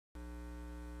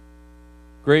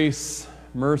Grace,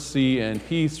 mercy, and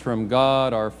peace from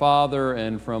God our Father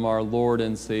and from our Lord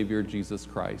and Savior Jesus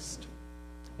Christ.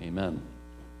 Amen.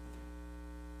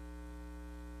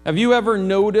 Have you ever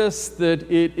noticed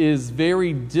that it is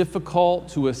very difficult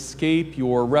to escape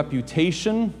your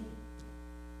reputation?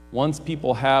 Once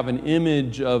people have an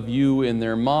image of you in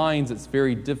their minds, it's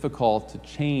very difficult to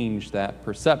change that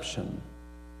perception.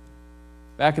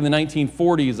 Back in the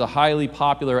 1940s, a highly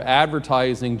popular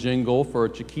advertising jingle for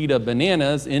Chiquita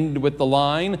Bananas ended with the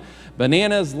line,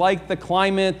 "Bananas like the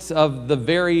climate of the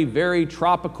very, very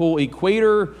tropical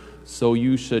equator, so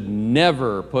you should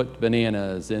never put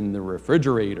bananas in the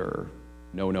refrigerator.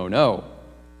 No, no, no."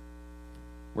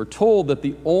 We're told that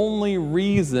the only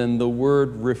reason the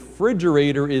word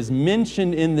refrigerator is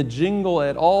mentioned in the jingle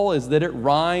at all is that it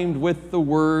rhymed with the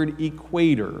word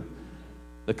equator.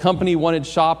 The company wanted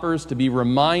shoppers to be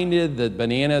reminded that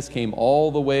bananas came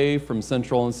all the way from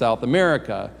Central and South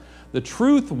America. The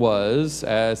truth was,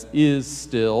 as is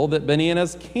still, that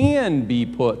bananas can be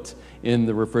put in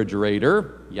the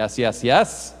refrigerator. Yes, yes,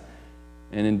 yes.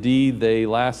 And indeed, they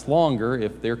last longer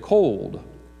if they're cold.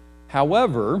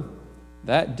 However,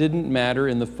 that didn't matter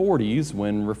in the 40s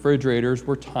when refrigerators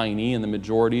were tiny and the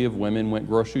majority of women went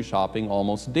grocery shopping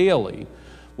almost daily.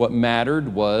 What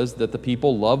mattered was that the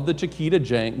people loved the Chiquita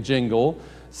jingle,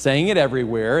 sang it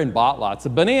everywhere, and bought lots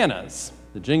of bananas.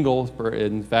 The jingle,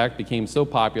 in fact, became so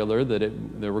popular that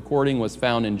the recording was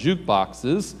found in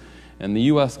jukeboxes, and the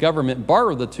U.S. government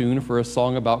borrowed the tune for a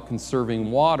song about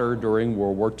conserving water during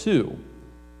World War II.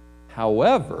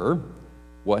 However,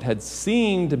 what had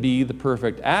seemed to be the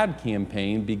perfect ad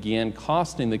campaign began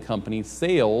costing the company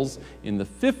sales in the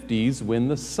 50s when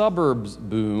the suburbs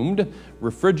boomed,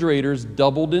 refrigerators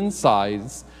doubled in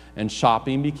size, and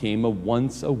shopping became a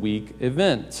once-a-week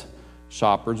event.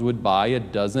 Shoppers would buy a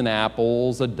dozen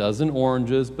apples, a dozen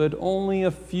oranges, but only a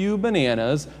few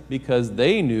bananas because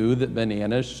they knew that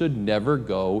bananas should never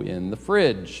go in the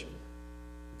fridge.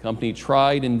 The company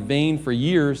tried in vain for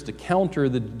years to counter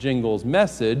the jingle's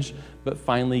message, but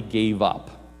finally gave up.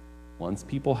 Once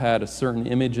people had a certain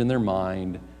image in their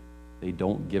mind, they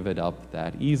don't give it up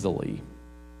that easily.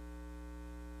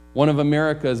 One of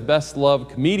America's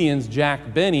best-loved comedians,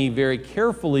 Jack Benny, very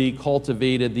carefully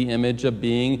cultivated the image of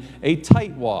being a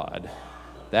tightwad.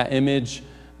 That image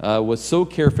was so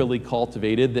carefully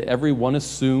cultivated that everyone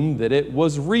assumed that it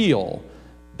was real.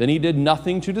 Benny did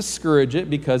nothing to discourage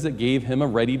it because it gave him a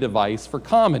ready device for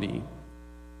comedy.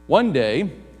 One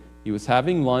day, he was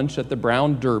having lunch at the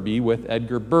Brown Derby with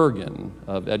Edgar Bergen,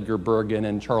 of Edgar Bergen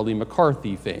and Charlie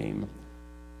McCarthy fame.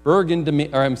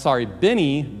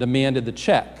 Benny demanded the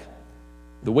check.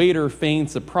 The waiter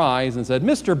feigned surprise and said,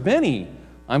 "Mr. Benny,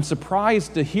 I'm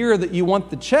surprised to hear that you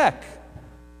want the check."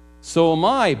 "So am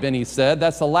I," Benny said.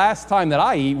 "That's the last time that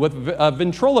I eat with a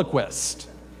ventriloquist."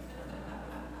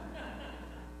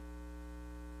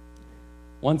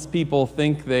 Once people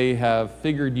think they have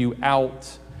figured you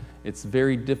out, it's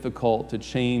very difficult to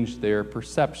change their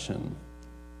perception.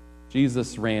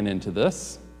 Jesus ran into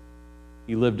this.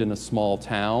 He lived in a small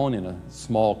town, in a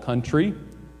small country.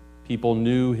 People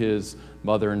knew his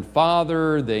mother and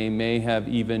father. They may have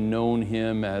even known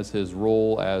him as his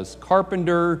role as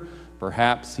carpenter.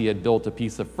 Perhaps he had built a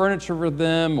piece of furniture for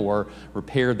them or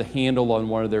repaired the handle on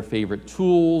one of their favorite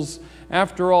tools.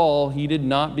 After all, he did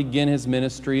not begin his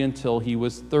ministry until he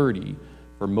was 30.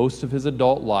 For most of his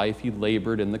adult life, he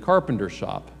labored in the carpenter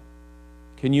shop.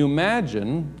 Can you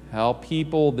imagine how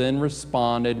people then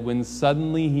responded when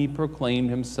suddenly he proclaimed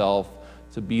himself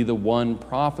to be the one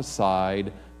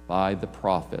prophesied by the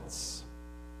prophets?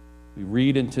 We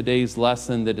read in today's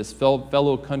lesson that his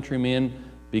fellow countrymen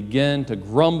began to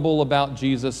grumble about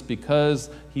Jesus because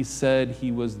he said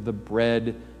he was the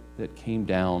bread that came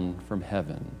down from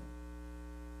heaven.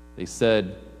 They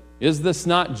said, "Is this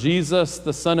not Jesus,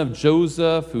 the son of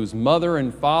Joseph, whose mother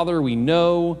and father we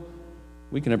know?"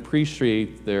 We can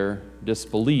appreciate their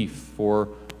disbelief, for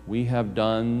we have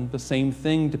done the same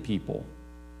thing to people.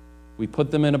 We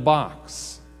put them in a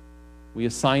box. We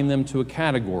assign them to a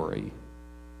category.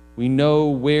 We know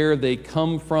where they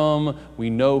come from. We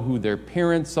know who their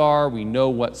parents are. We know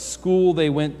what school they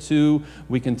went to.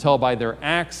 We can tell by their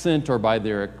accent or by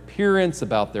their appearance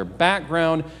about their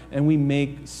background, and we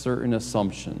make certain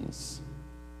assumptions.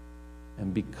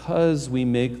 And because we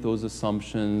make those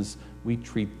assumptions, we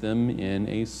treat them in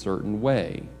a certain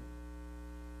way.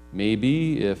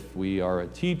 Maybe if we are a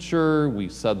teacher, we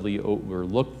suddenly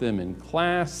overlook them in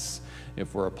class.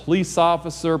 If we're a police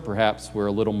officer, perhaps we're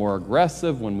a little more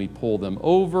aggressive when we pull them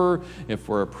over. If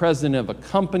we're a president of a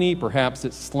company, perhaps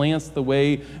it slants the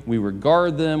way we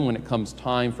regard them when it comes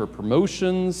time for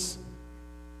promotions.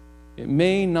 It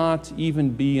may not even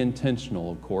be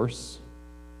intentional, of course.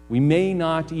 We may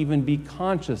not even be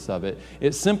conscious of it.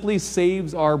 It simply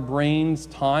saves our brains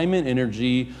time and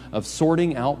energy of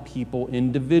sorting out people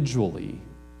individually.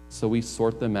 So we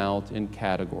sort them out in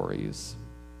categories.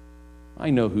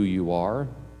 I know who you are.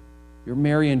 You're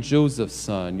Mary and Joseph's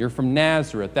son. You're from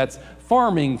Nazareth. That's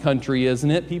farming country,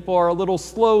 isn't it? People are a little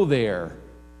slow there.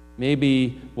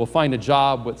 Maybe we'll find a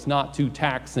job that's not too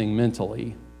taxing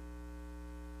mentally.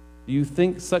 Do you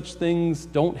think such things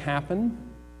don't happen?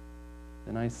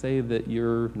 Then I say that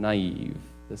you're naive.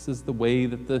 This is the way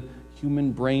that the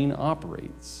human brain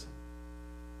operates.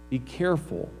 Be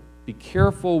careful. Be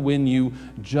careful when you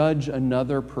judge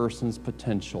another person's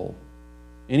potential.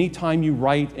 Anytime you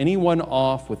write anyone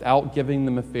off without giving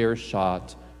them a fair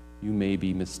shot, you may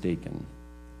be mistaken.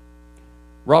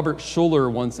 Robert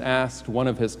Schuller once asked one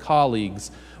of his colleagues,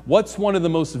 "What's one of the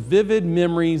most vivid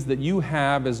memories that you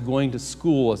have as going to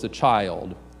school as a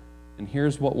child?" And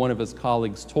here's what one of his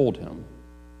colleagues told him.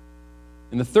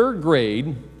 In the 3rd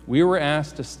grade, we were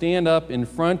asked to stand up in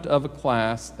front of the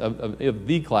class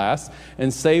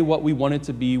and say what we wanted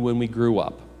to be when we grew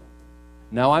up.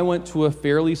 Now, I went to a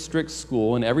fairly strict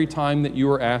school, and every time that you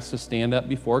were asked to stand up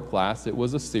before class, it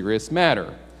was a serious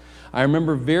matter. I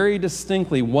remember very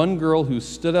distinctly one girl who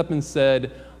stood up and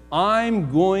said,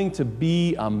 "I'm going to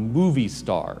be a movie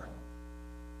star."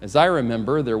 As I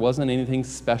remember, there wasn't anything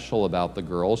special about the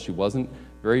girl. She wasn't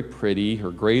very pretty.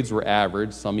 Her grades were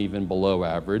average, some even below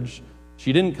average.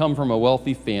 She didn't come from a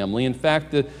wealthy family. In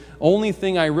fact, the only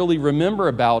thing I really remember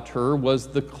about her was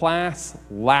the class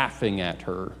laughing at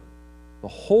her. The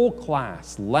whole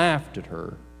class laughed at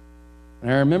her.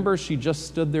 And I remember she just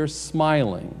stood there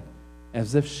smiling,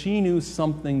 as if she knew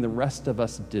something the rest of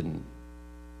us didn't.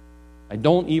 I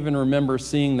don't even remember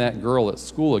seeing that girl at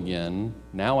school again.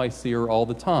 Now I see her all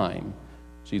the time.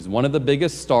 She's one of the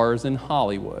biggest stars in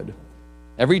Hollywood.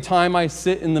 Every time I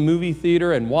sit in the movie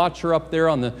theater and watch her up there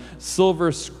on the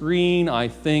silver screen, I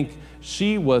think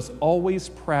she was always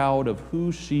proud of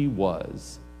who she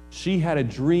was. She had a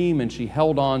dream and she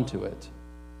held on to it.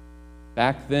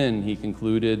 Back then, he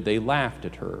concluded, they laughed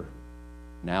at her.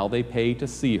 Now they pay to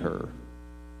see her.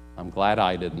 I'm glad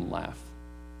I didn't laugh.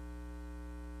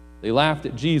 They laughed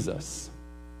at Jesus,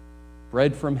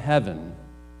 bread from heaven.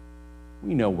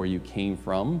 We know where you came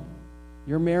from.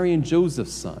 You're Mary and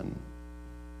Joseph's son.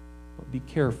 But be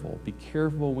careful. Be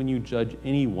careful when you judge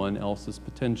anyone else's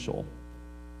potential.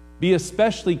 Be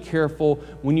especially careful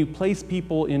when you place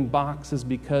people in boxes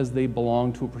because they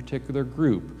belong to a particular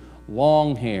group.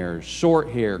 Long hairs, short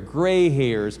hair, gray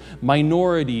hairs,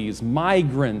 minorities,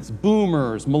 migrants,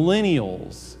 boomers,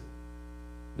 millennials.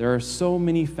 There are so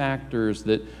many factors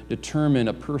that determine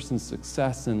a person's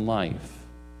success in life.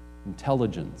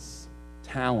 Intelligence,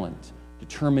 talent,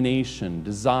 determination,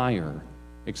 desire.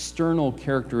 External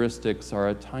characteristics are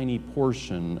a tiny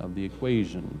portion of the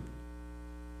equation.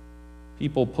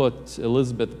 People put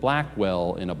Elizabeth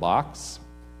Blackwell in a box,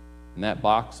 and that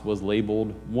box was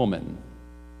labeled woman.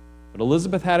 But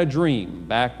Elizabeth had a dream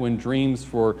back when dreams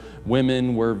for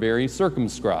women were very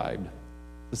circumscribed.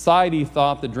 Society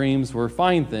thought that dreams were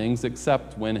fine things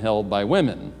except when held by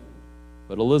women.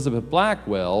 But Elizabeth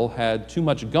Blackwell had too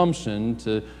much gumption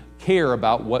to care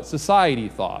about what society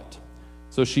thought.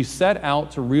 So she set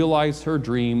out to realize her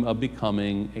dream of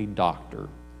becoming a doctor.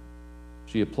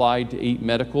 She applied to 8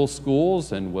 medical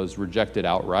schools and was rejected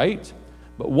outright.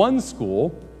 But one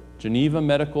school, Geneva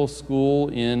Medical School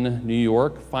in New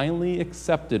York, finally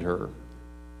accepted her.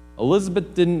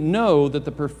 Elizabeth didn't know that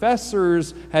the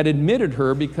professors had admitted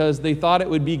her because they thought it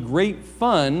would be great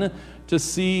fun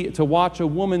to watch a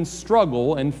woman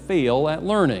struggle and fail at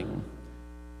learning.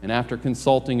 And after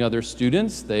consulting other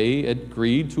students, they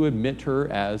agreed to admit her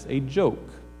as a joke.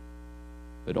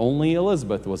 But only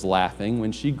Elizabeth was laughing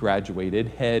when she graduated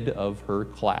head of her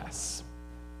class.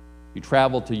 She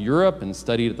traveled to Europe and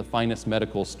studied at the finest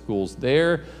medical schools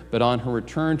there, but on her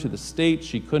return to the States,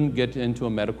 she couldn't get into a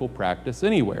medical practice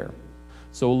anywhere.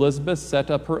 So Elizabeth set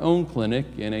up her own clinic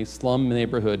in a slum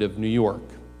neighborhood of New York.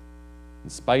 In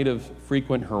spite of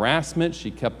frequent harassment, she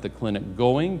kept the clinic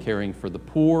going, caring for the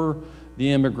poor,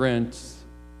 the immigrants,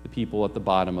 the people at the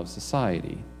bottom of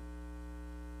society.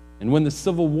 And when the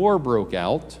Civil War broke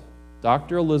out,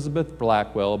 Dr. Elizabeth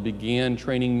Blackwell began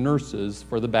training nurses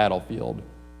for the battlefield.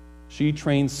 She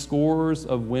trained scores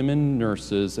of women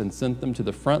nurses and sent them to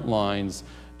the front lines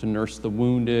to nurse the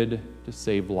wounded, to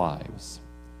save lives.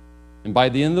 And by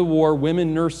the end of the war,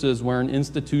 women nurses were an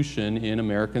institution in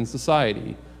American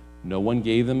society. No one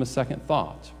gave them a second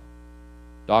thought.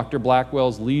 Dr.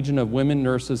 Blackwell's legion of women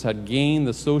nurses had gained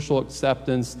the social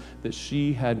acceptance that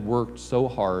she had worked so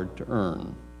hard to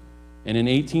earn. And in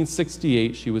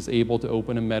 1868, she was able to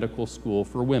open a medical school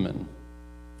for women.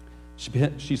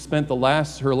 She spent her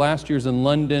last years in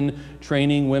London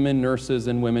training women nurses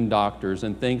and women doctors,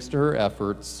 and thanks to her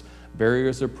efforts,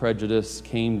 barriers of prejudice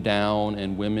came down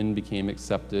and women became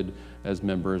accepted as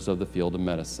members of the field of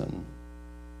medicine.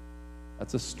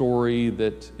 That's a story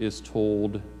that is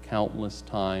told countless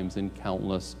times in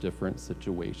countless different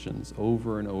situations,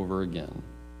 over and over again.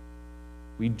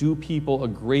 We do people a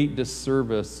great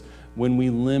disservice when we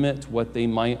limit what they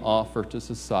might offer to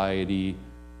society,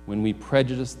 when we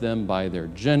prejudice them by their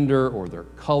gender or their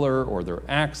color or their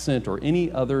accent or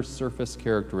any other surface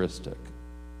characteristic.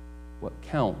 What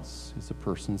counts is a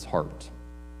person's heart.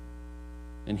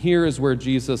 And here is where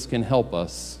Jesus can help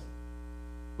us.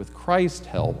 With Christ's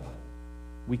help,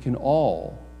 we can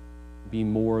all be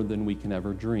more than we can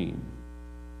ever dream.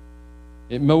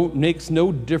 It makes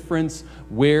no difference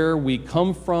where we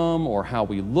come from or how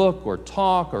we look or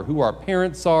talk or who our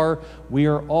parents are. We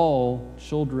are all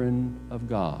children of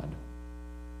God.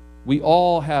 We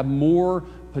all have more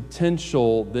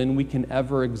potential than we can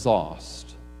ever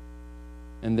exhaust.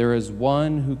 And there is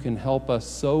one who can help us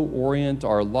so orient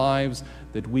our lives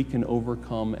that we can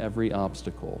overcome every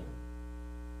obstacle.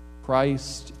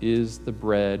 Christ is the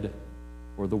bread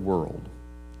for the world.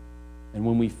 And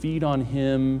when we feed on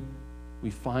him, we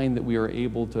find that we are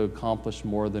able to accomplish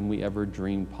more than we ever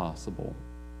dreamed possible.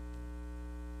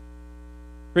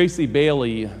 Tracy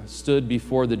Bailey stood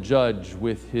before the judge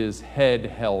with his head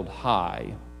held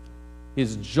high,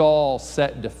 his jaw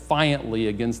set defiantly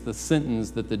against the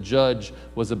sentence that the judge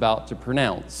was about to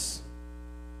pronounce.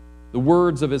 The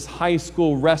words of his high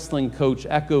school wrestling coach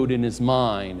echoed in his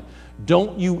mind.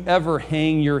 Don't you ever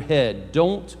hang your head.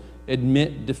 Don't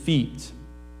admit defeat.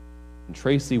 And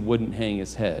Tracy wouldn't hang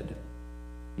his head.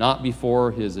 Not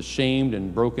before his ashamed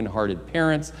and broken-hearted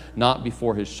parents, not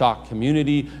before his shocked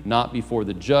community, not before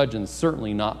the judge, and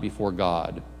certainly not before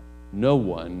God. No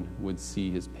one would see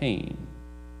his pain.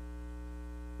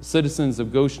 The citizens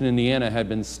of Goshen, Indiana had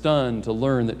been stunned to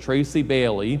learn that Tracy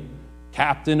Bailey,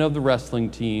 captain of the wrestling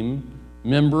team,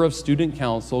 member of student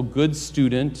council, good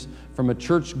student from a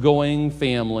church-going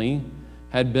family,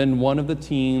 had been one of the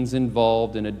teens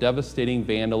involved in a devastating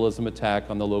vandalism attack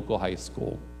on the local high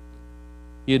school.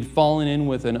 He had fallen in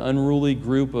with an unruly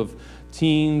group of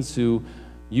teens who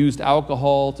used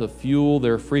alcohol to fuel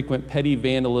their frequent petty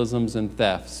vandalisms and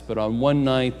thefts. But on one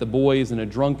night, the boys, in a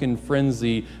drunken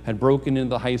frenzy, had broken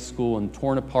into the high school and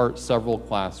torn apart several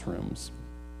classrooms.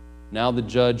 Now the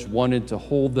judge wanted to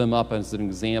hold them up as an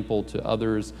example to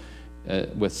others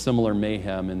with similar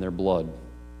mayhem in their blood.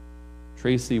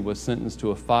 Tracy was sentenced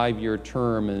to a 5-year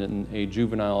term in a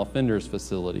juvenile offenders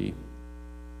facility.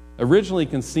 Originally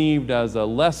conceived as a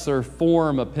lesser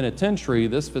form of penitentiary,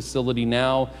 this facility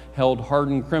now held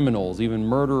hardened criminals, even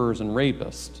murderers and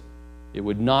rapists. It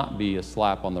would not be a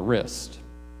slap on the wrist.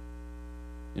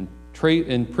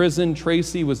 In prison,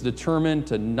 Tracy was determined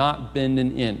to not bend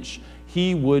an inch.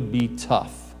 He would be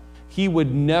tough. He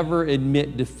would never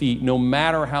admit defeat, no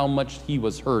matter how much he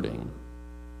was hurting.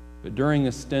 But during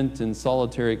a stint in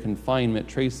solitary confinement,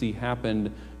 Tracy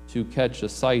happened to catch a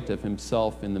sight of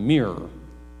himself in the mirror,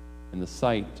 and the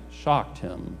sight shocked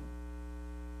him.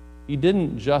 He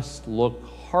didn't just look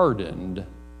hardened,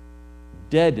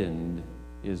 deadened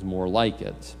is more like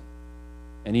it.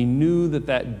 And he knew that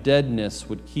that deadness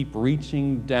would keep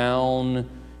reaching down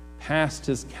past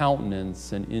his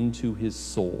countenance and into his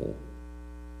soul.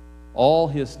 All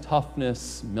his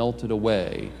toughness melted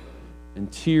away, and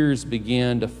tears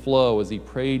began to flow as he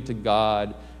prayed to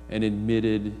God and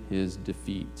admitted his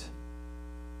defeat.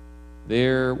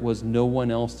 There was no one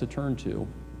else to turn to,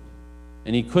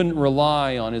 and he couldn't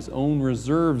rely on his own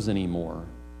reserves anymore.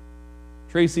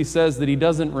 Tracy says that he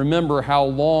doesn't remember how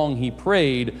long he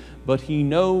prayed, but he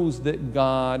knows that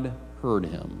God heard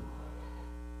him.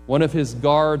 One of his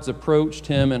guards approached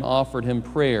him and offered him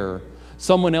prayer.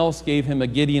 Someone else gave him a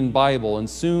Gideon Bible, and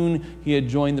soon he had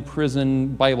joined the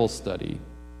prison Bible study.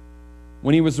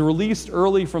 When he was released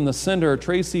early from the center,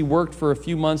 Tracy worked for a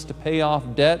few months to pay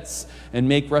off debts and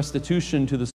make restitution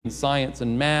to the science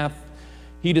and math.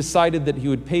 He decided that he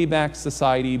would pay back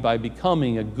society by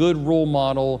becoming a good role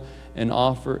model and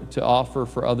offer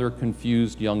for other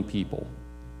confused young people.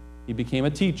 He became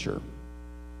a teacher,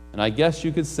 and I guess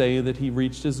you could say that he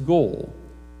reached his goal,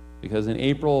 because in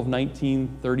April of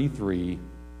 1933,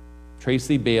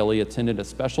 Tracy Bailey attended a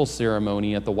special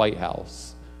ceremony at the White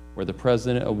House, where the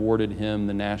president awarded him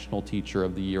the National Teacher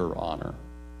of the Year honor.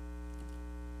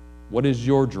 What is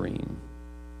your dream?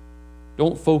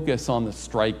 Don't focus on the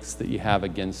strikes that you have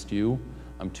against you.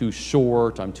 I'm too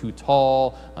short, I'm too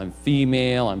tall, I'm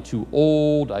female, I'm too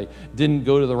old, I didn't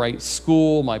go to the right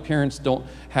school, my parents didn't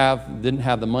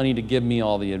have the money to give me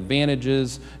all the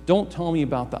advantages. Don't tell me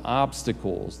about the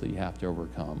obstacles that you have to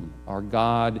overcome. Our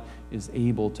God is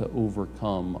able to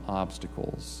overcome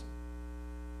obstacles.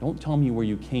 Don't tell me where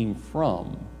you came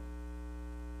from.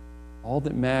 All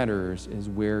that matters is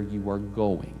where you are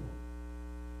going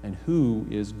and who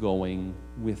is going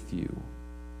with you.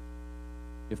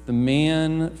 If the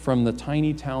man from the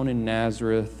tiny town in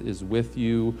Nazareth is with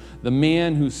you, the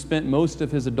man who spent most of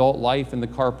his adult life in the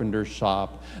carpenter's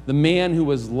shop, the man who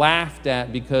was laughed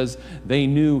at because they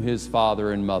knew his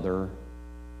father and mother,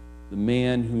 the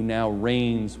man who now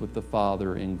reigns with the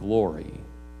Father in glory,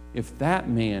 if that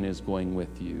man is going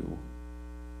with you,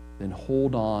 then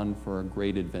hold on for a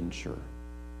great adventure.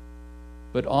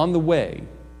 But on the way,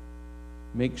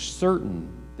 make certain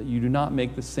that you do not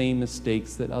make the same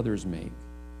mistakes that others make,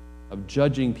 of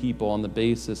judging people on the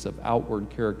basis of outward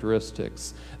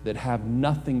characteristics that have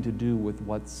nothing to do with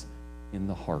what's in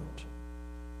the heart.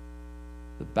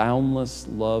 The boundless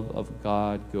love of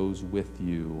God goes with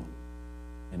you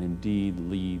and indeed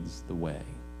leads the way.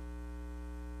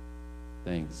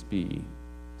 Thanks be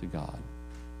to God.